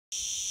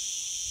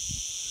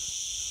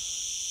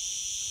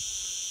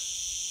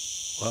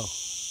well,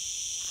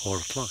 4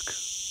 o'clock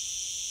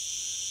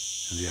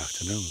in the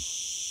afternoon.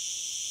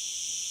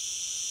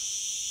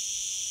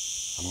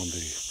 I'm on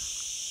the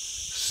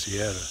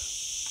Sierra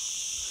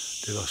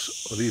de los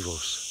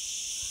Olivos,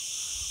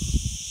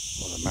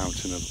 or the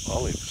Mountain of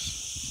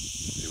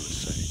Olives, you would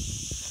say.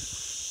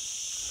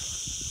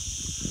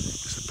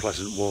 It's a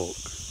pleasant walk.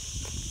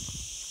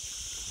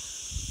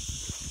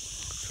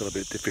 Still a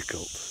bit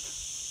difficult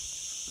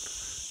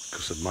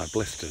because of my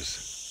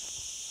blisters.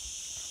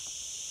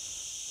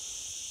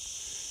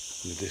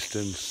 In the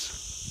distance,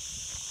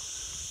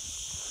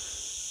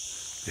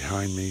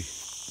 behind me,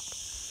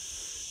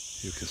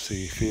 you can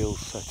see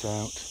fields set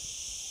out,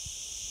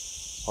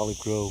 olive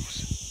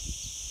groves,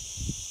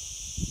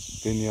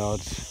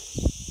 vineyards,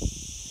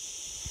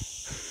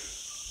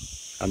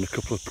 and a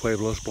couple of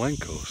Pueblos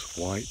Blancos,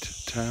 white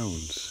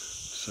towns.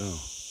 So,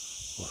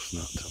 what's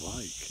not to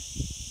like?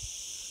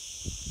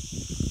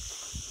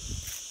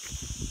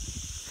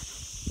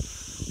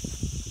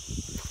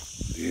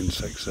 The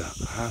insects are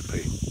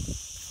happy,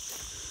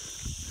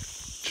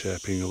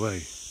 chirping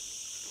away,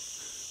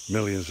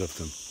 millions of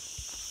them.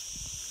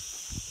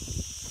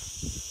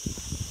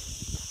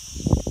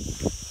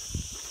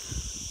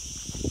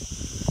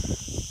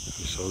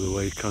 And so the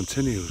way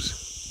continues.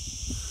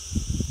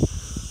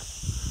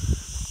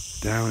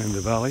 Down in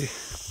the valley,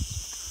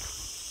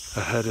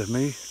 ahead of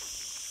me,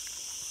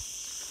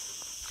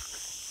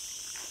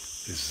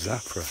 is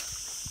Zafra,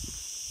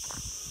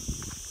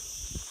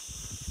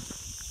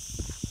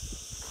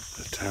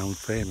 the town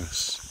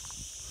famous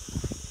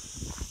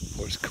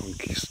for its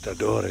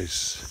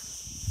conquistadores.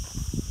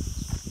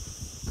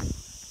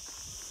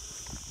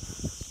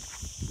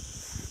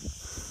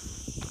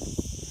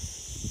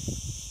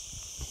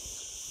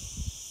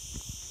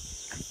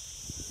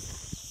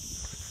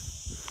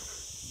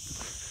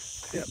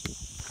 Yep,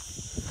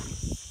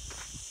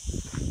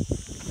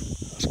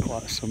 that's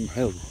quite some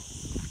hill,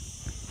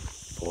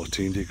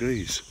 14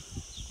 degrees.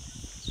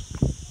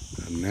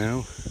 And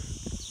now,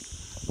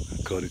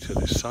 according to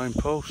this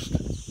signpost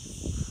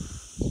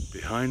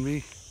behind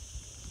me,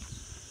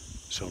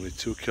 it's only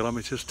 2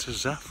 kilometers to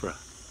Zafra.